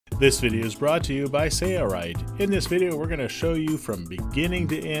This video is brought to you by Sailrite. In this video, we're going to show you from beginning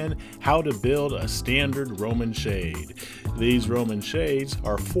to end how to build a standard Roman shade. These Roman shades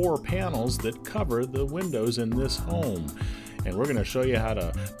are 4 panels that cover the windows in this home. And we're going to show you how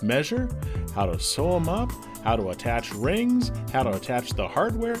to measure, how to sew them up, how to attach rings, how to attach the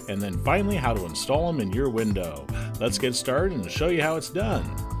hardware, and then finally how to install them in your window. Let's get started and show you how it's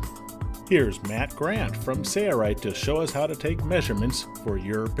done. Here's Matt Grant from Sailrite to show us how to take measurements for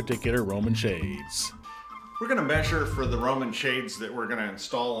your particular Roman shades. We're going to measure for the Roman shades that we're going to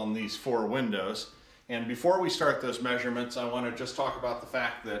install on these 4 windows. And before we start those measurements, I want to just talk about the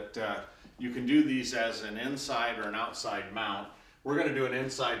fact that you can do these as an inside or an outside mount. We're going to do an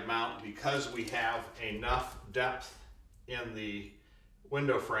inside mount because we have enough depth in the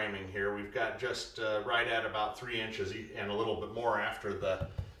window framing here. We've got just right at about 3 inches and a little bit more after the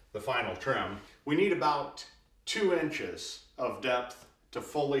final trim. We need about 2 inches of depth to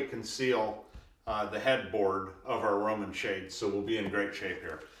fully conceal the headboard of our Roman shades, so we'll be in great shape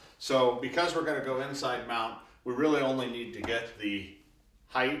here. So because we're going to go inside mount, we really only need to get the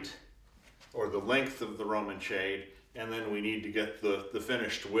height or the length of the Roman shade, and then we need to get the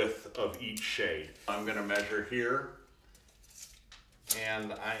finished width of each shade. I'm going to measure here,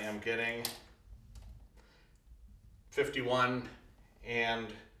 and I am getting 51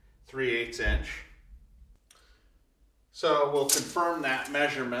 3/8 inch. So we'll confirm that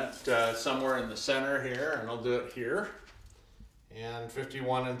measurement somewhere in the center here, and I'll do it here. And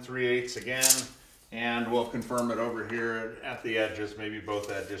 51 3/8 again, and we'll confirm it over here at the edges, maybe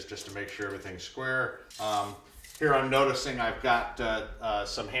both edges, just to make sure everything's square. Here I'm noticing I've got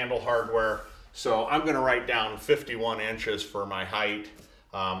some handle hardware, so I'm going to write down 51 inches for my height.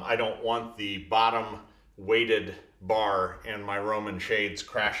 I don't want the bottom weighted bar and my Roman shades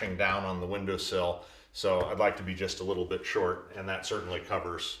crashing down on the windowsill, so I'd like to be just a little bit short, and that certainly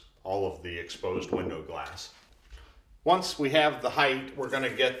covers all of the exposed window glass. Once we have the height, we're going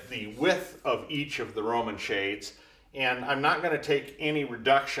to get the width of each of the Roman shades, and I'm not going to take any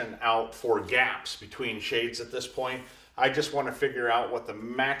reduction out for gaps between shades at this point. I just want to figure out what the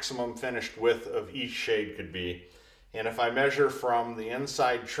maximum finished width of each shade could be. And if I measure from the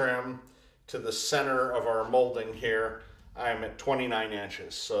inside trim to the center of our molding here, I'm at 29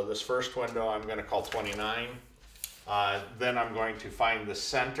 inches. So this first window I'm going to call 29. Then I'm going to find the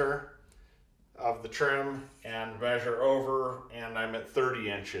center of the trim and measure over, and I'm at 30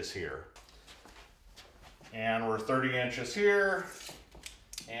 inches here. And we're 30 inches here,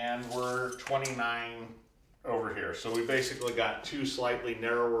 and we're 29 over here. So we basically got 2 slightly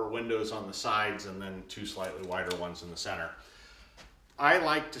narrower windows on the sides and then 2 slightly wider ones in the center. I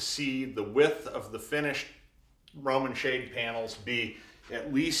like to see the width of the finished Roman shade panels be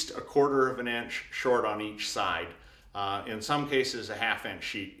at least 1/4 inch short on each side. In some cases, a half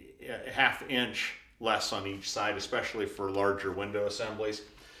inch less on each side, especially for larger window assemblies.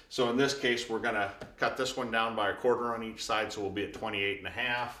 So in this case, we're going to cut this one down by 1/4 on each side, so we'll be at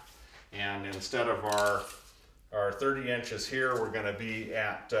 28.5. And instead of our 30 inches here, we're going to be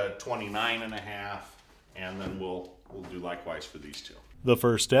at 29.5, and then we'll do likewise for these two. The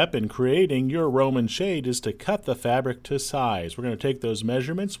first step in creating your Roman shade is to cut the fabric to size. We're going to take those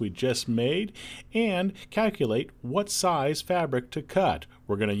measurements we just made and calculate what size fabric to cut.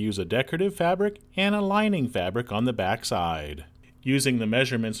 We're going to use a decorative fabric and a lining fabric on the back side. Using the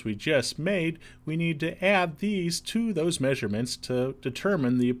measurements we just made, we need to add these to those measurements to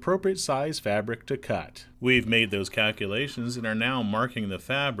determine the appropriate size fabric to cut. We've made those calculations and are now marking the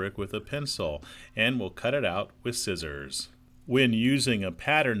fabric with a pencil, and we'll cut it out with scissors. When using a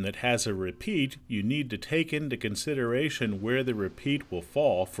pattern that has a repeat, you need to take into consideration where the repeat will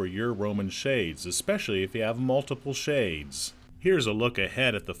fall for your Roman shades, especially if you have multiple shades. Here's a look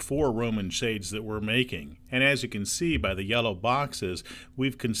ahead at the 4 Roman shades that we're making, and as you can see by the yellow boxes,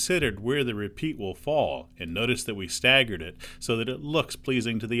 we've considered where the repeat will fall, and notice that we staggered it so that it looks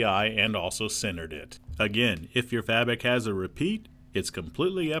pleasing to the eye and also centered it. Again, if your fabric has a repeat, it's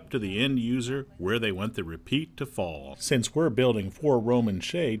completely up to the end user where they want the repeat to fall. Since we're building 4 Roman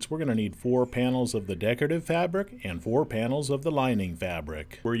shades, we're going to need 4 panels of the decorative fabric and 4 panels of the lining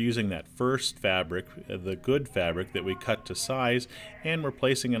fabric. We're using that first fabric, the good fabric that we cut to size, and we're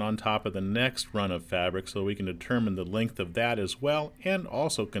placing it on top of the next run of fabric so we can determine the length of that as well, and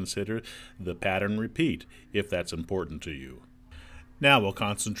also consider the pattern repeat if that's important to you. Now we'll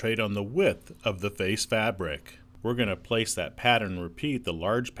concentrate on the width of the face fabric. We're going to place that pattern repeat, the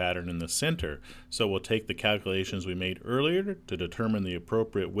large pattern, in the center. So we'll take the calculations we made earlier to determine the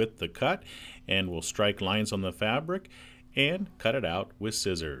appropriate width to cut, and we'll strike lines on the fabric and cut it out with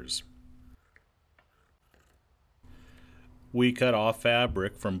scissors. We cut off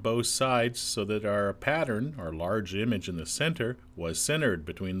fabric from both sides so that our pattern, our large image in the center, was centered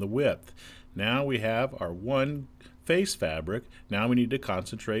between the width. Now we have our one face fabric. Now we need to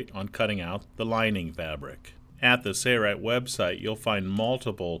concentrate on cutting out the lining fabric. At the Sayrite website, you'll find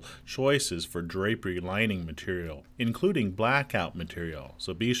multiple choices for drapery lining material, including blackout material,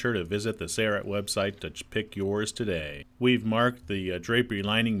 so be sure to visit the Sayrite website to pick yours today. We've marked the drapery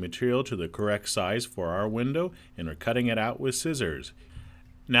lining material to the correct size for our window, and we're cutting it out with scissors.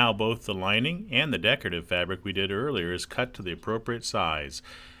 Now both the lining and the decorative fabric we did earlier is cut to the appropriate size.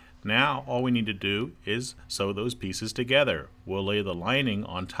 Now all we need to do is sew those pieces together. We'll lay the lining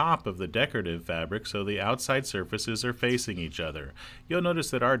on top of the decorative fabric so the outside surfaces are facing each other. You'll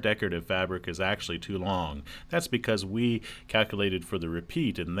notice that our decorative fabric is actually too long. That's because we calculated for the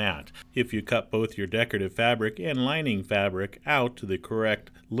repeat in that. If you cut both your decorative fabric and lining fabric out to the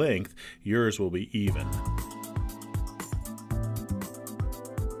correct length, yours will be even.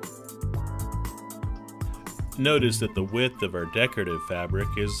 Notice that the width of our decorative fabric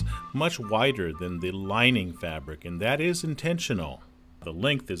is much wider than the lining fabric, and that is intentional. The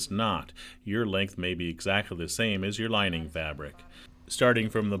length is not. Your length may be exactly the same as your lining fabric.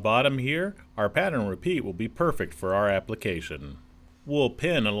 Starting from the bottom here, our pattern repeat will be perfect for our application. We'll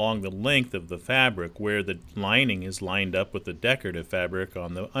pin along the length of the fabric where the lining is lined up with the decorative fabric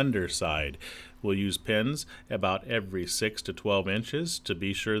on the underside. We'll use pins about every 6 to 12 inches to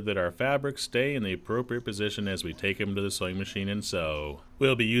be sure that our fabrics stay in the appropriate position as we take them to the sewing machine and sew.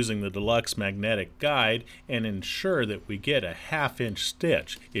 We'll be using the Deluxe Magnetic Guide and ensure that we get a 1/2 inch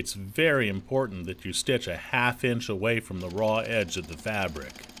stitch. It's very important that you stitch a 1/2 inch away from the raw edge of the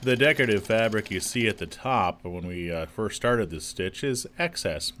fabric. The decorative fabric you see at the top when we first started this stitch is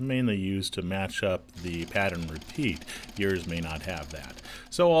excess, mainly used to match up the pattern repeat. Yours may not have that.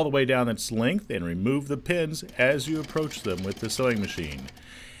 Sew all the way down its length and remove the pins as you approach them with the sewing machine.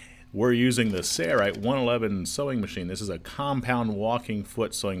 We're using the Sayrite 111 sewing machine. This is a compound walking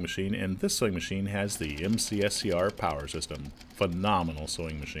foot sewing machine, and this sewing machine has the MCSCR power system. Phenomenal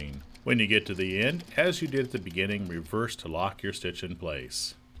sewing machine. When you get to the end, as you did at the beginning, reverse to lock your stitch in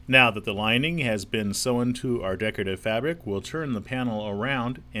place. Now that the lining has been sewn to our decorative fabric, we'll turn the panel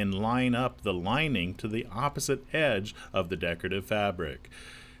around and line up the lining to the opposite edge of the decorative fabric.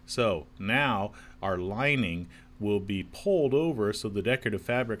 So now our lining will be pulled over so the decorative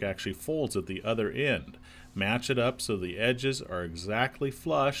fabric actually folds at the other end. Match it up so the edges are exactly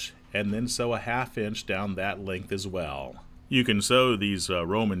flush, and then sew a 1/2 inch down that length as well. You can sew these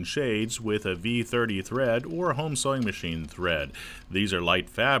Roman shades with a V30 thread or a home sewing machine thread. These are light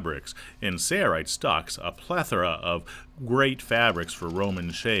fabrics, and Sayrite stocks a plethora of great fabrics for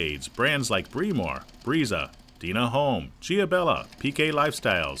Roman shades. Brands like Bremore, Breeza, Dina Home, Giabella, PK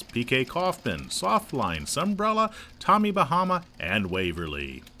Lifestyles, PK Kaufman, Softline, Sunbrella, Tommy Bahama, and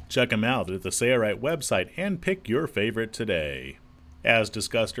Waverly. Check them out at the Sayrite website and pick your favorite today. As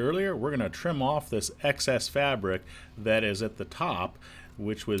discussed earlier, we're going to trim off this excess fabric that is at the top,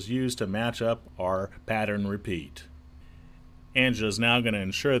 which was used to match up our pattern repeat. Angela is now going to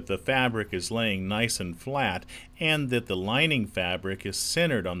ensure that the fabric is laying nice and flat and that the lining fabric is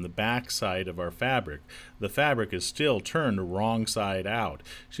centered on the back side of our fabric. The fabric is still turned wrong side out.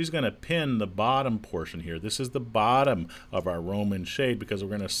 She's going to pin the bottom portion here. This is the bottom of our Roman shade because we're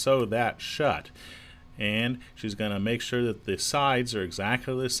going to sew that shut. And she's going to make sure that the sides are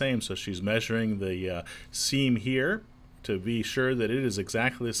exactly the same. So she's measuring the seam here to be sure that it is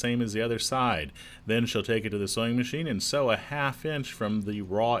exactly the same as the other side. Then she'll take it to the sewing machine and sew a 1/2 inch from the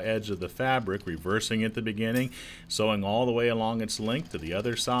raw edge of the fabric, reversing at the beginning, sewing all the way along its length to the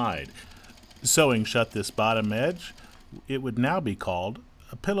other side. Sewing shut this bottom edge, it would now be called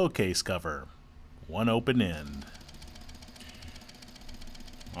a pillowcase cover. One open end.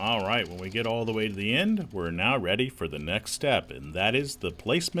 Alright, when we get all the way to the end, we're now ready for the next step, and that is the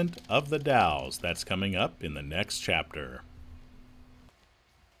placement of the dowels. That's coming up in the next chapter.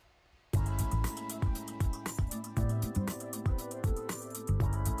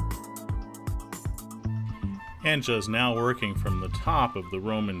 Angela's now working from the top of the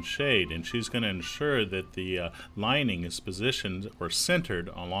Roman shade, and she's going to ensure that the lining is positioned or centered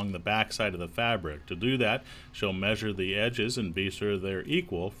along the back side of the fabric. To do that, she'll measure the edges and be sure they're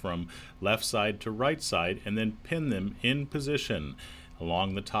equal from left side to right side, and then pin them in position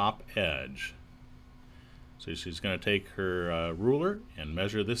along the top edge. So she's going to take her ruler and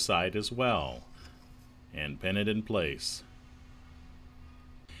measure this side as well and pin it in place.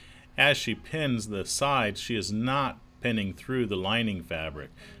 As she pins the sides, she is not pinning through the lining fabric.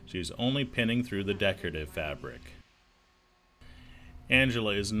 She's only pinning through the decorative fabric.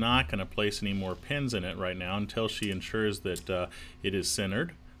 Angela is not going to place any more pins in it right now until she ensures that it is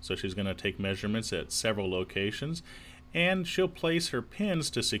centered. So she's going to take measurements at several locations, and she'll place her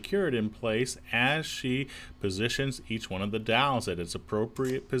pins to secure it in place as she positions each one of the dowels at its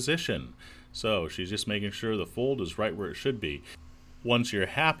appropriate position. So she's just making sure the fold is right where it should be. Once you're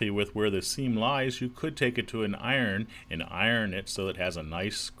happy with where the seam lies, you could take it to an iron and iron it so it has a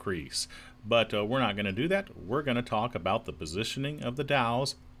nice crease. But we're not going to do that. We're going to talk about the positioning of the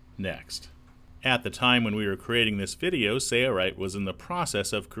dowels next. At the time when we were creating this video, Sailrite was in the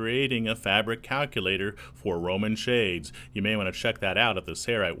process of creating a fabric calculator for Roman shades. You may want to check that out at the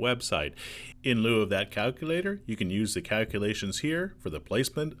Sailrite website. In lieu of that calculator, you can use the calculations here for the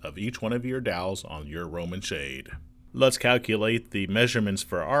placement of each one of your dowels on your Roman shade. Let's calculate the measurements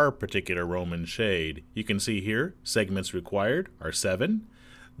for our particular Roman shade. You can see here, segments required are 7.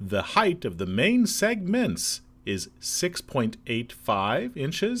 The height of the main segments is 6.85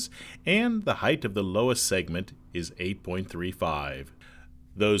 inches, and the height of the lowest segment is 8.35.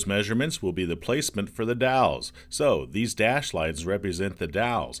 Those measurements will be the placement for the dowels. So these dashed lines represent the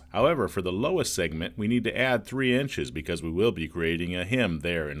dowels. However, for the lowest segment, we need to add 3 inches because we will be creating a hem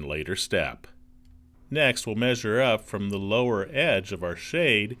there in a later step. Next, we'll measure up from the lower edge of our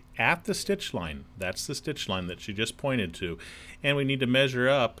shade at the stitch line. That's the stitch line that she just pointed to. And we need to measure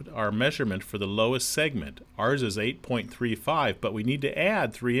up our measurement for the lowest segment. Ours is 8.35, but we need to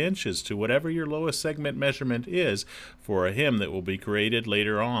add 3 inches to whatever your lowest segment measurement is for a hem that will be created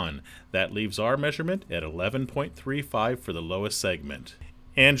later on. That leaves our measurement at 11.35 for the lowest segment.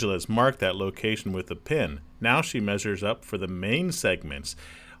 Angela's marked that location with a pin. Now she measures up for the main segments.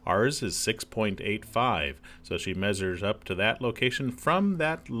 Ours is 6.85, so she measures up to that location from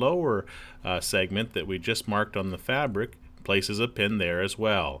that lower segment that we just marked on the fabric, places a pin there as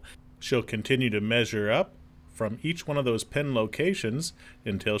well. She'll continue to measure up from each one of those pin locations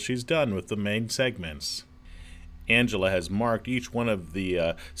until she's done with the main segments. Angela has marked each one of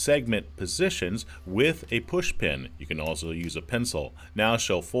the segment positions with a push pin. You can also use a pencil. Now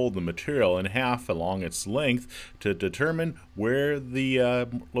she'll fold the material in half along its length to determine where the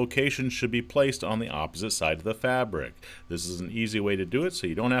location should be placed on the opposite side of the fabric. This is an easy way to do it so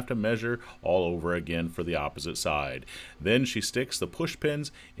you don't have to measure all over again for the opposite side. Then she sticks the push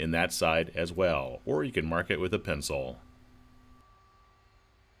pins in that side as well, or you can mark it with a pencil.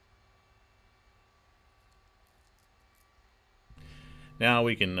 Now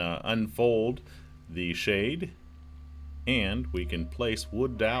we can unfold the shade, and we can place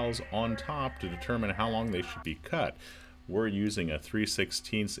wood dowels on top to determine how long they should be cut. We're using a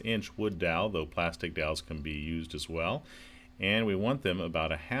 3/16 inch wood dowel, though plastic dowels can be used as well, and we want them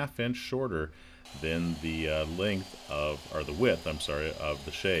about a ½ inch shorter than the width of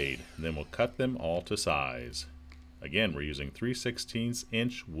the shade. And then we'll cut them all to size. Again, we're using 3/16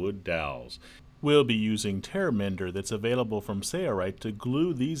 inch wood dowels. We'll be using tear mender that's available from Sailrite to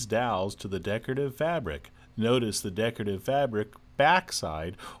glue these dowels to the decorative fabric. Notice the decorative fabric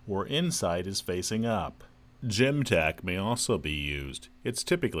backside or inside is facing up. Gem tack may also be used. It's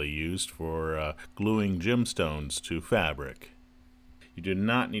typically used for gluing gemstones to fabric. You do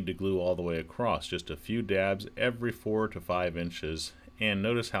not need to glue all the way across, just a few dabs every 4 to 5 inches. And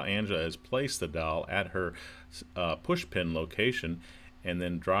notice how Angela has placed the dowel at her push pin location, and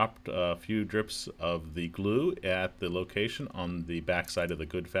then dropped a few drips of the glue at the location on the back side of the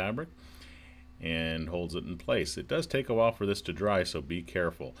good fabric and holds it in place. It does take a while for this to dry, so be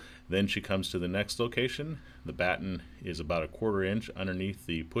careful. Then she comes to the next location. The batten is about a 1/4 inch underneath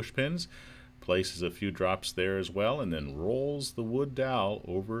the push pins, places a few drops there as well, and then rolls the wood dowel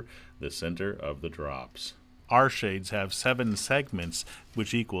over the center of the drops. Our shades have 7 segments,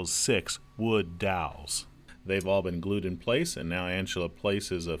 which equals 6 wood dowels. They've all been glued in place, and now Angela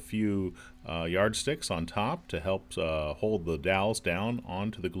places a few yardsticks on top to help hold the dowels down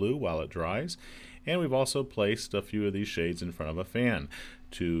onto the glue while it dries. And we've also placed a few of these shades in front of a fan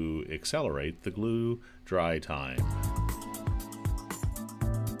to accelerate the glue dry time.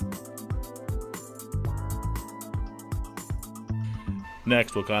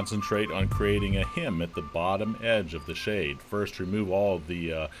 Next, we'll concentrate on creating a hem at the bottom edge of the shade. First, remove all of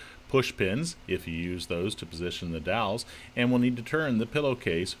the push pins, if you use those to position the dowels, and we'll need to turn the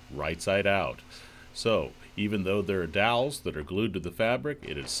pillowcase right side out. So, even though there are dowels that are glued to the fabric,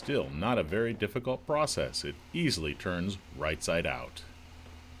 it is still not a very difficult process. It easily turns right side out.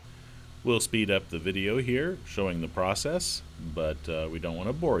 We'll speed up the video here showing the process, but we don't want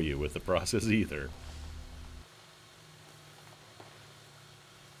to bore you with the process either.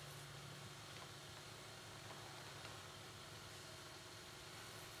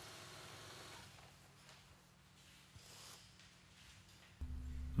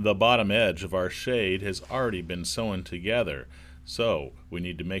 The bottom edge of our shade has already been sewn together, so we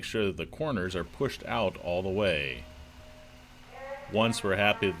need to make sure that the corners are pushed out all the way. Once we're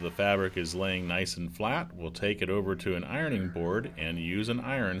happy that the fabric is laying nice and flat, we'll take it over to an ironing board and use an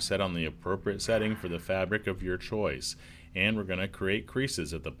iron set on the appropriate setting for the fabric of your choice. And we're going to create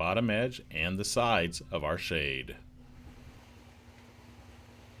creases at the bottom edge and the sides of our shade.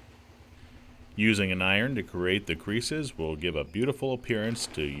 Using an iron to create the creases will give a beautiful appearance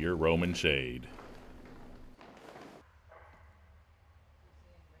to your Roman shade.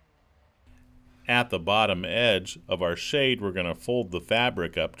 At the bottom edge of our shade, we're going to fold the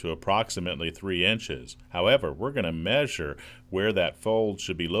fabric up to approximately 3 inches. However, we're going to measure where that fold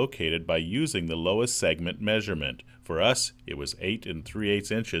should be located by using the lowest segment measurement. For us, it was 8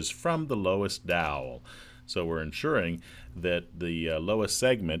 3/8 inches from the lowest dowel. So we're ensuring that the lowest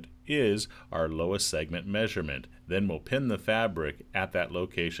segment is our lowest segment measurement. Then we'll pin the fabric at that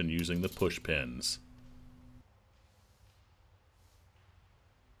location using the push pins.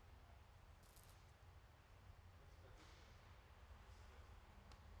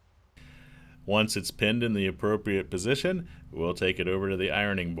 Once it's pinned in the appropriate position, we'll take it over to the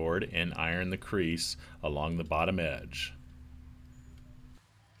ironing board and iron the crease along the bottom edge.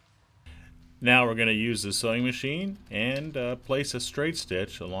 Now we're going to use the sewing machine and place a straight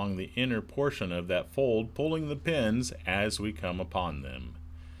stitch along the inner portion of that fold, pulling the pins as we come upon them.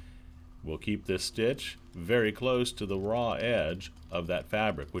 We'll keep this stitch very close to the raw edge of that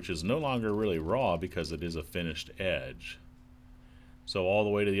fabric, which is no longer really raw because it is a finished edge. So all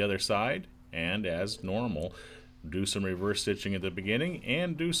the way to the other side, and as normal, do some reverse stitching at the beginning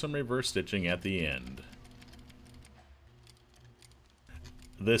and do some reverse stitching at the end.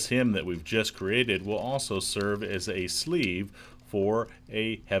 This hem that we've just created will also serve as a sleeve for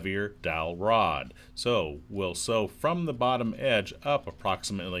a heavier dowel rod. So we'll sew from the bottom edge up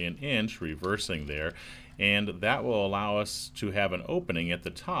approximately 1 inch, reversing there, and that will allow us to have an opening at the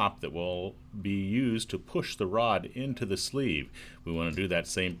top that will be used to push the rod into the sleeve. We want to do that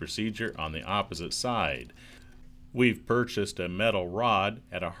same procedure on the opposite side. We've purchased a metal rod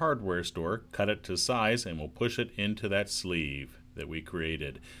at a hardware store, cut it to size, and we'll push it into that sleeve that we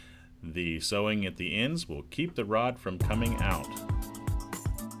created. The sewing at the ends will keep the rod from coming out.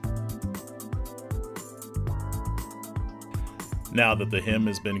 Now that the hem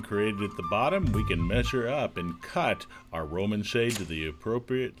has been created at the bottom, we can measure up and cut our Roman shade to the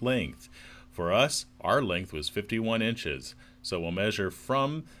appropriate length. For us, our length was 51 inches. So we'll measure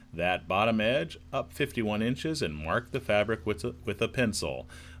from that bottom edge up 51 inches and mark the fabric with a pencil.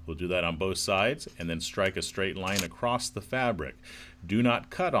 We'll do that on both sides and then strike a straight line across the fabric. Do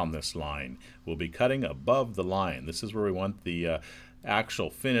not cut on this line. We'll be cutting above the line. This is where we want the actual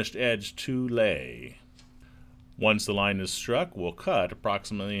finished edge to lay. Once the line is struck, we'll cut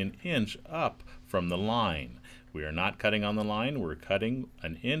approximately 1 inch up from the line. We are not cutting on the line, we're cutting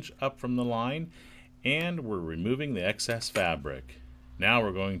 1 inch up from the line, and we're removing the excess fabric. Now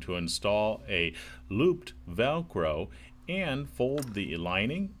we're going to install a looped Velcro and fold the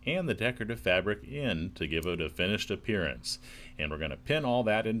lining and the decorative fabric in to give it a finished appearance. And we're going to pin all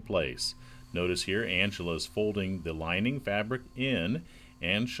that in place. Notice here Angela's folding the lining fabric in,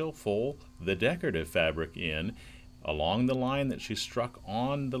 and she'll fold the decorative fabric in along the line that she struck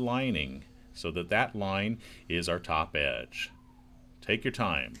on the lining, so that that line is our top edge. Take your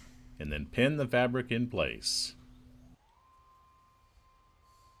time and then pin the fabric in place.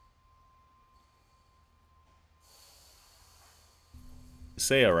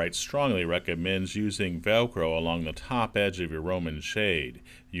 Sailrite strongly recommends using Velcro along the top edge of your Roman shade.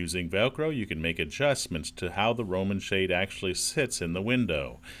 Using Velcro, you can make adjustments to how the Roman shade actually sits in the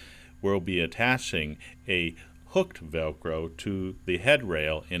window. We'll be attaching a hooked Velcro to the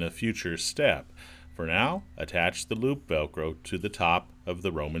headrail in a future step. For now, attach the loop Velcro to the top of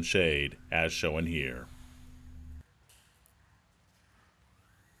the Roman shade, as shown here.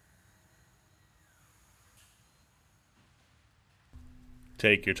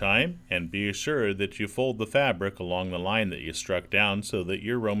 Take your time and be assured that you fold the fabric along the line that you struck down so that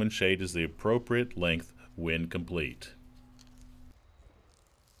your Roman shade is the appropriate length when complete.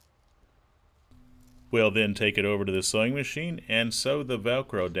 We'll then take it over to the sewing machine and sew the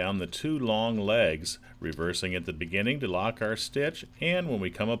Velcro down the 2 long legs, reversing at the beginning to lock our stitch, and when we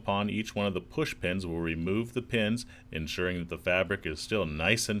come upon each one of the push pins, we'll remove the pins, ensuring that the fabric is still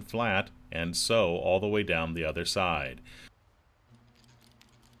nice and flat, and sew all the way down the other side.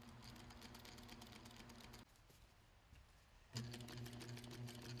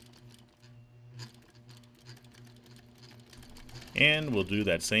 And we'll do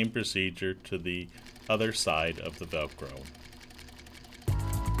that same procedure to the other side of the Velcro.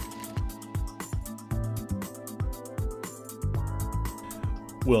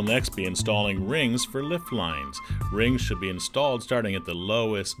 We'll next be installing rings for lift lines. Rings should be installed starting at the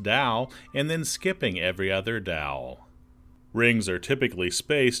lowest dowel and then skipping every other dowel. Rings are typically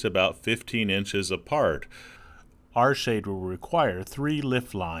spaced about 15 inches apart. Our shade will require 3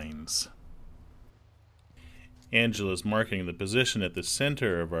 lift lines. Angela's marking the position at the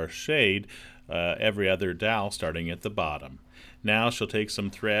center of our shade, every other dowel starting at the bottom. Now she'll take some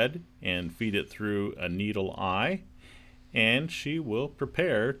thread and feed it through a needle eye, and she will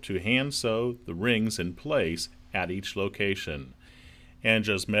prepare to hand sew the rings in place at each location.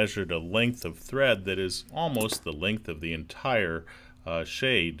 Angela's measured a length of thread that is almost the length of the entire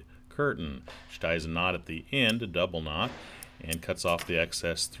shade curtain. She ties a knot at the end, a double knot, and cuts off the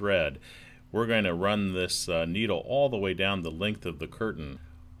excess thread. We're going to run this needle all the way down the length of the curtain.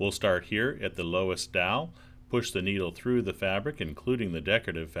 We'll start here at the lowest dowel, push the needle through the fabric, including the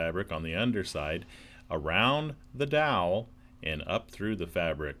decorative fabric on the underside, around the dowel and up through the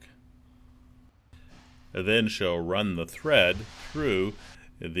fabric. Then she'll run the thread through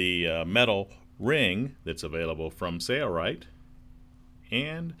the metal ring that's available from Sailrite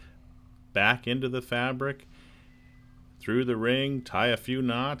and back into the fabric, through the ring, tie a few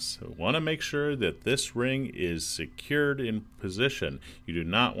knots. We want to make sure that this ring is secured in position. You do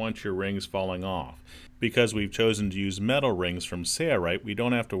not want your rings falling off. Because we've chosen to use metal rings from Sailrite, we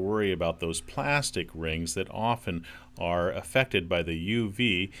don't have to worry about those plastic rings that often are affected by the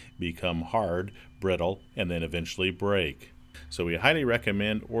UV, become hard, brittle, and then eventually break. So we highly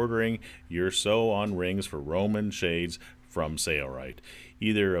recommend ordering your sew-on rings for Roman shades from Sailrite,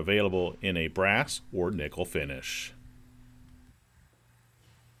 either available in a brass or nickel finish.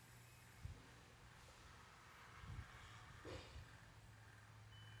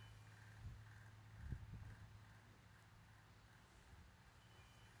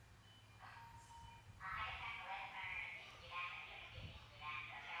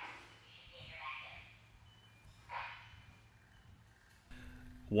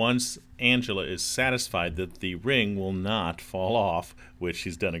 Once Angela is satisfied that the ring will not fall off, which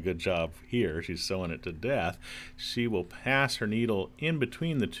she's done a good job here, she's sewing it to death, she will pass her needle in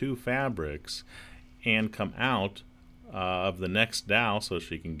between the two fabrics and come out of the next dowel so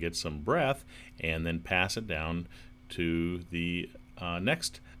she can get some breath, and then pass it down to the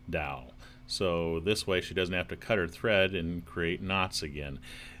next dowel. So this way she doesn't have to cut her thread and create knots again.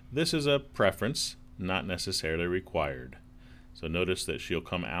 This is a preference, not necessarily required. So notice that she'll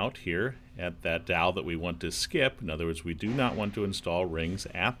come out here at that dowel that we want to skip. In other words, we do not want to install rings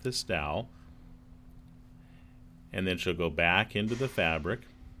at this dowel. And then she'll go back into the fabric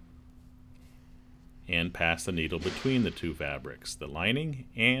and pass the needle between the two fabrics, the lining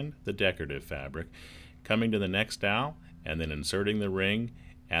and the decorative fabric, coming to the next dowel and then inserting the ring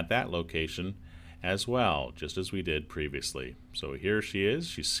at that location as well, just as we did previously. So here she is.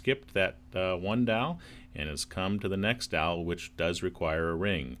 She skipped that one dowel and has come to the next dowel, which does require a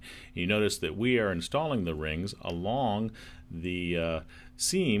ring. You notice that we are installing the rings along the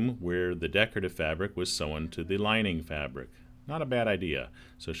seam where the decorative fabric was sewn to the lining fabric. Not a bad idea.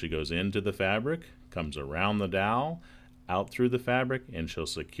 So she goes into the fabric, comes around the dowel, out through the fabric, and she'll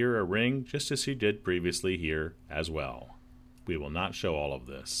secure a ring just as she did previously here as well. We will not show all of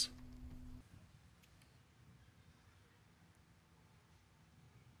this.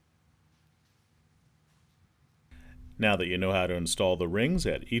 Now that you know how to install the rings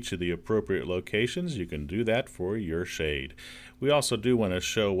at each of the appropriate locations, you can do that for your shade. We also do want to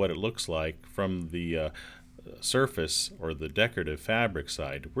show what it looks like from the surface or the decorative fabric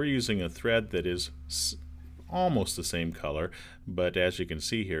side. We're using a thread that is almost the same color, but as you can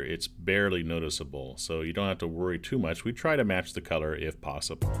see here, it's barely noticeable, so you don't have to worry too much. We try to match the color if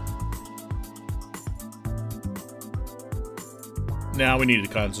possible. Now we need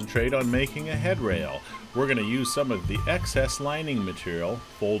to concentrate on making a headrail. We're going to use some of the excess lining material,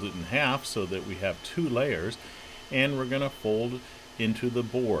 fold it in half so that we have 2 layers, and we're going to fold into the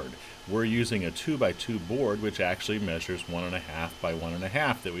board. We're using a 2x2 board, which actually measures 1.5 by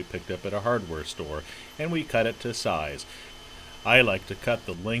 1.5 that we picked up at a hardware store, and we cut it to size. I like to cut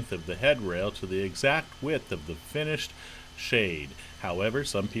the length of the headrail to the exact width of the finished shade. However,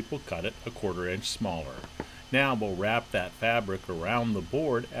 some people cut it 1/4 inch smaller. Now we'll wrap that fabric around the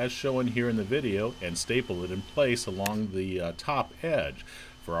board as shown here in the video and staple it in place along the top edge.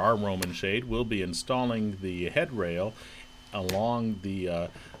 For our Roman shade, we'll be installing the headrail along the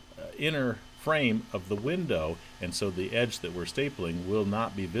inner frame of the window, and so the edge that we're stapling will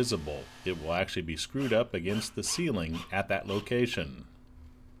not be visible. It will actually be screwed up against the ceiling at that location.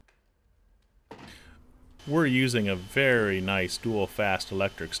 We're using a very nice dual fast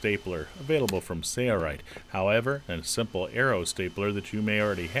electric stapler available from Sailrite. However, a simple arrow stapler that you may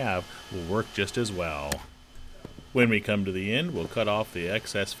already have will work just as well. When we come to the end, we'll cut off the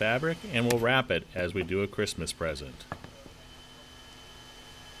excess fabric and we'll wrap it as we do a Christmas present.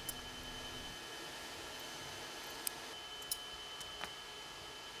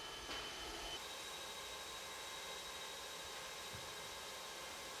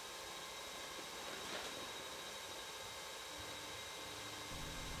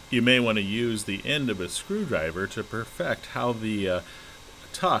 You may want to use the end of a screwdriver to perfect how the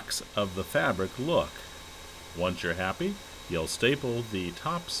tucks of the fabric look. Once you're happy, you'll staple the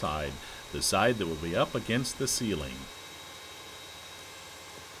top side, the side that will be up against the ceiling.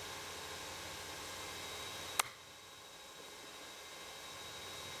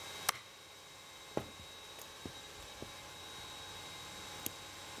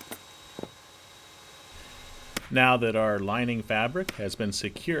 Now that our lining fabric has been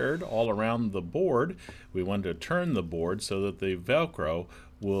secured all around the board, we want to turn the board so that the Velcro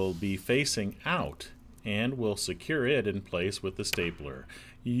will be facing out, and we'll secure it in place with the stapler.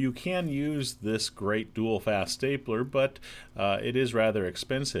 You can use this great dual fast stapler, but it is rather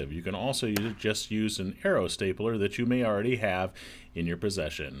expensive. You can also just use an arrow stapler that you may already have in your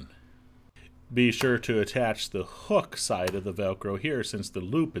possession. Be sure to attach the hook side of the Velcro here, since the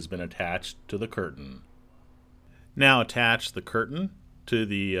loop has been attached to the curtain. Now attach the curtain to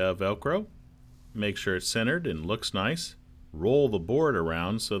the Velcro. Make sure it's centered and looks nice. Roll the board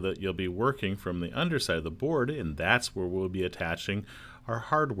around so that you'll be working from the underside of the board, and that's where we'll be attaching our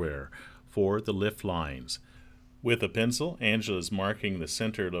hardware for the lift lines. With a pencil, Angela is marking the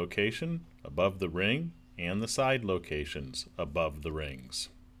center location above the ring and the side locations above the rings.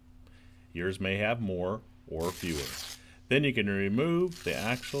 Yours may have more or fewer. Then you can remove the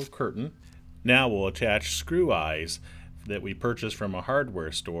actual curtain. Now we'll attach screw eyes that we purchased from a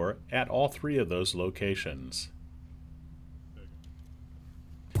hardware store at all three of those locations.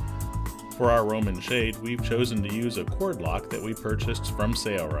 For our Roman shade, we've chosen to use a cord lock that we purchased from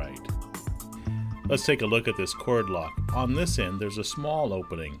Sailrite. Let's take a look at this cord lock. On this end there's a small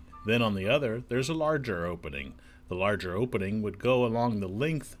opening, then on the other there's a larger opening. The larger opening would go along the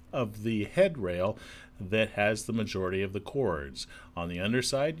length of the headrail that has the majority of the cords. On the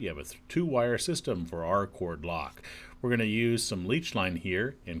underside, you have a two-wire system for our cord lock. We're going to use some leech line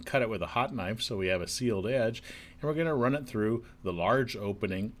here and cut it with a hot knife so we have a sealed edge, and we're going to run it through the large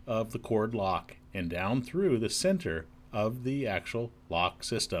opening of the cord lock and down through the center of the actual lock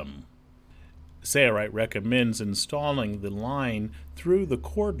system. Sailrite recommends installing the line through the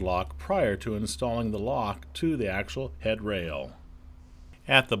cord lock prior to installing the lock to the actual head rail.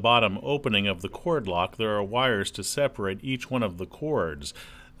 At the bottom opening of the cord lock, there are wires to separate each one of the cords.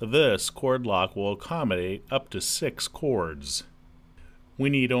 This cord lock will accommodate up to 6 cords. We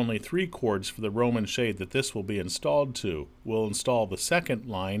need only 3 cords for the Roman shade that this will be installed to. We'll install the second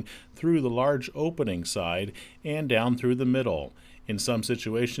line through the large opening side and down through the middle. In some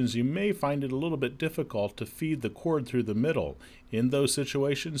situations, you may find it a little bit difficult to feed the cord through the middle. In those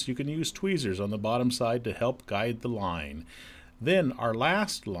situations, you can use tweezers on the bottom side to help guide the line. Then our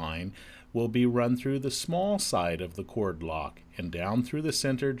last line will be run through the small side of the cord lock and down through the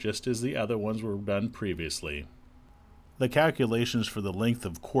center, just as the other ones were done previously. The calculations for the length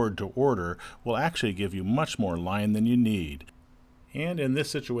of cord to order will actually give you much more line than you need. And in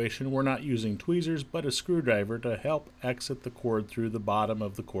this situation, we're not using tweezers but a screwdriver to help exit the cord through the bottom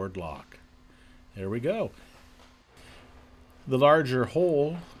of the cord lock. There we go. The larger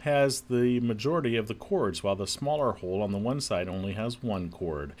hole has the majority of the cords, while the smaller hole on the one side only has 1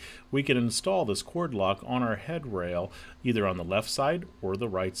 cord. We can install this cord lock on our head rail either on the left side or the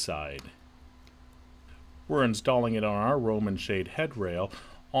right side. We're installing it on our Roman shade head rail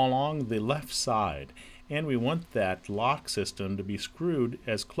along the left side, and we want that lock system to be screwed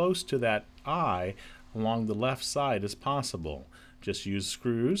as close to that eye along the left side as possible. Just use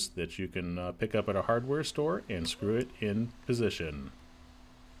screws that you can pick up at a hardware store and screw it in position.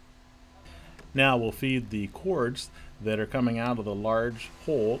 Now we'll feed the cords that are coming out of the large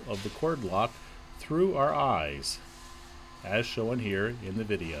hole of the cord lock through our eyes, as shown here in the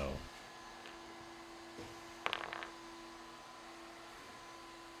video.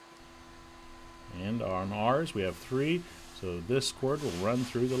 And on ours we have 3, so this cord will run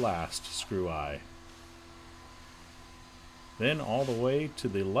through the last screw eye. Then all the way to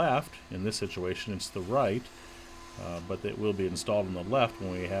the left, in this situation it's the right, but it will be installed on the left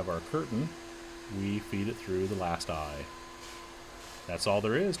when we have our curtain. We feed it through the last eye. That's all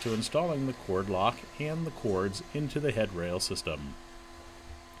there is to installing the cord lock and the cords into the head rail system.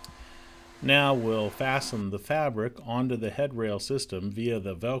 Now we'll fasten the fabric onto the headrail system via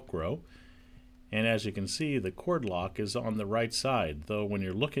the Velcro. And as you can see, the cord lock is on the right side, though when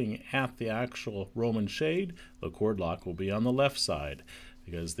you're looking at the actual Roman shade, the cord lock will be on the left side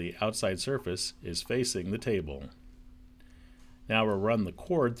because the outside surface is facing the table. Now we'll run the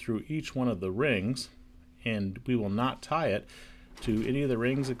cord through each one of the rings, and we will not tie it to any of the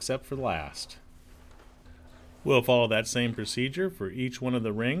rings except for the last. We'll follow that same procedure for each one of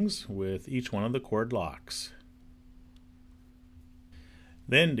the rings with each one of the cord locks.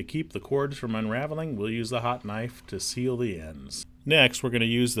 Then, to keep the cords from unraveling, we'll use the hot knife to seal the ends. Next, we're going to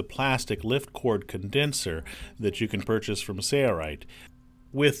use the plastic lift cord condenser that you can purchase from Sailrite.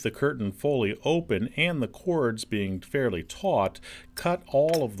 With the curtain fully open and the cords being fairly taut, cut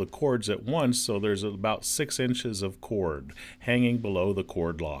all of the cords at once so there's about 6 inches of cord hanging below the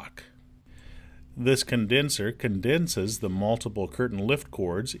cord lock. This condenser condenses the multiple curtain lift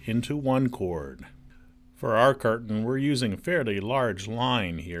cords into one cord. For our curtain, we're using a fairly large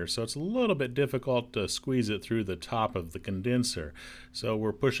line here, so it's a little bit difficult to squeeze it through the top of the condenser. So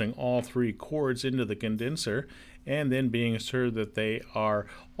we're pushing all 3 cords into the condenser and then being sure that they are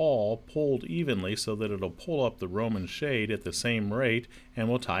all pulled evenly so that it'll pull up the Roman shade at the same rate, and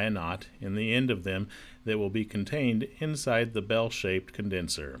we'll tie a knot in the end of them that will be contained inside the bell-shaped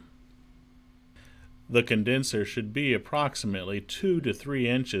condenser. The condenser should be approximately 2 to 3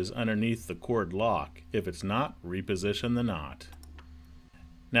 inches underneath the cord lock. If it's not, reposition the knot.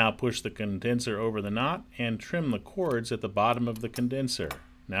 Now push the condenser over the knot and trim the cords at the bottom of the condenser.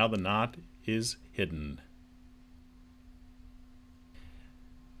 Now the knot is hidden.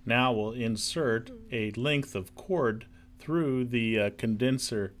 Now we'll insert a length of cord through the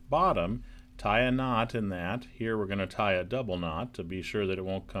condenser bottom, tie a knot in that. Here we're going to tie a double knot to be sure that it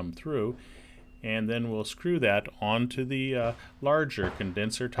won't come through. And then we'll screw that onto the larger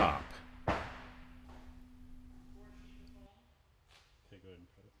condenser top.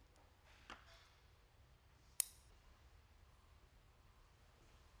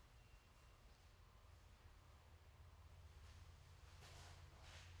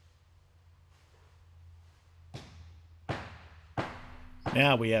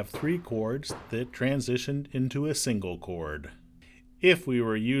 Now we have 3 cords that transitioned into a single cord. If we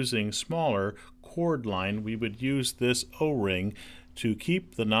were using smaller cord line, we would use this O-ring to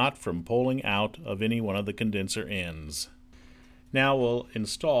keep the knot from pulling out of any one of the condenser ends. Now we'll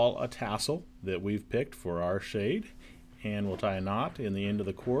install a tassel that we've picked for our shade, and we'll tie a knot in the end of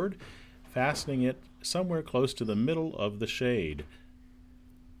the cord, fastening it somewhere close to the middle of the shade.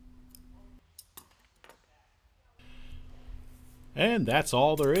 And that's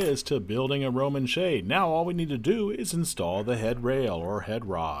all there is to building a Roman shade. Now all we need to do is install the head rail or head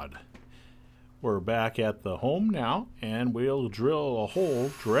rod. We're back at the home now, and we'll drill a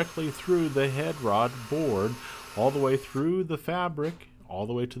hole directly through the head rod board all the way through the fabric all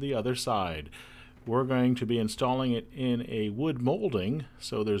the way to the other side. We're going to be installing it in a wood molding,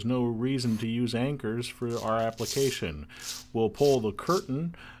 so there's no reason to use anchors for our application. We'll pull the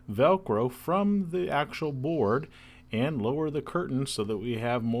curtain Velcro from the actual board and lower the curtain so that we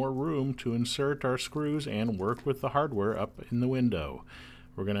have more room to insert our screws and work with the hardware up in the window.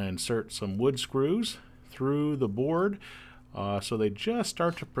 We're going to insert some wood screws through the board so they just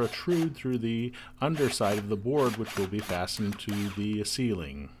start to protrude through the underside of the board, which will be fastened to the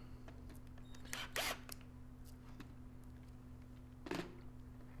ceiling.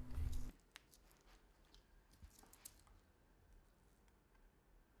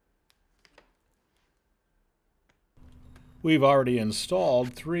 We've already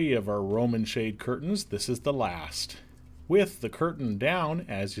installed 3 of our Roman shade curtains. This is the last. With the curtain down,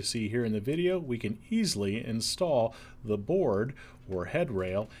 as you see here in the video, we can easily install the board or head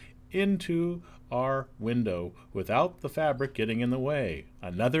rail into our window without the fabric getting in the way.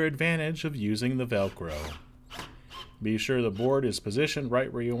 Another advantage of using the Velcro. Be sure the board is positioned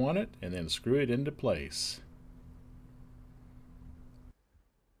right where you want it, and then screw it into place.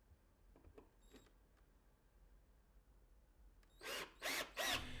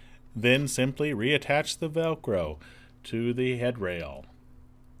 Then simply reattach the Velcro to the head rail.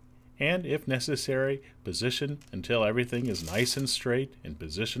 And if necessary, position until everything is nice and straight and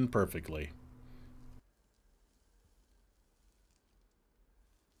positioned perfectly.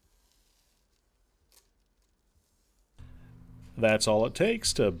 That's all it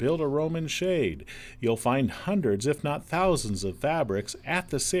takes to build a Roman shade. You'll find hundreds, if not thousands, of fabrics at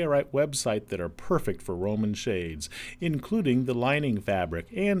the Sailrite website that are perfect for Roman shades, including the lining fabric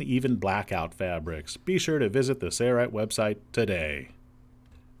and even blackout fabrics. Be sure to visit the Sailrite website today.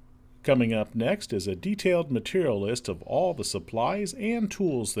 Coming up next is a detailed material list of all the supplies and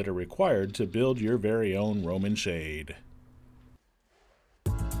tools that are required to build your very own Roman shade.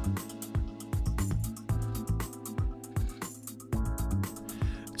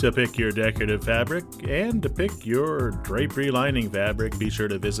 To pick your decorative fabric and to pick your drapery lining fabric, be sure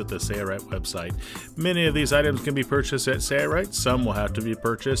to visit the Sailrite website. Many of these items can be purchased at Sailrite. Some will have to be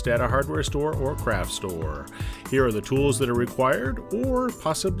purchased at a hardware store or craft store. Here are the tools that are required or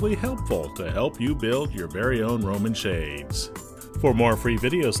possibly helpful to help you build your very own Roman shades. For more free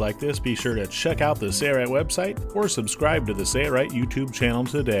videos like this, be sure to check out the Sailrite website or subscribe to the Sailrite YouTube channel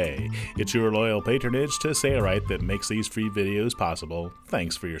today. It's your loyal patronage to Sailrite that makes these free videos possible.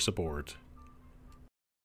 Thanks for your support.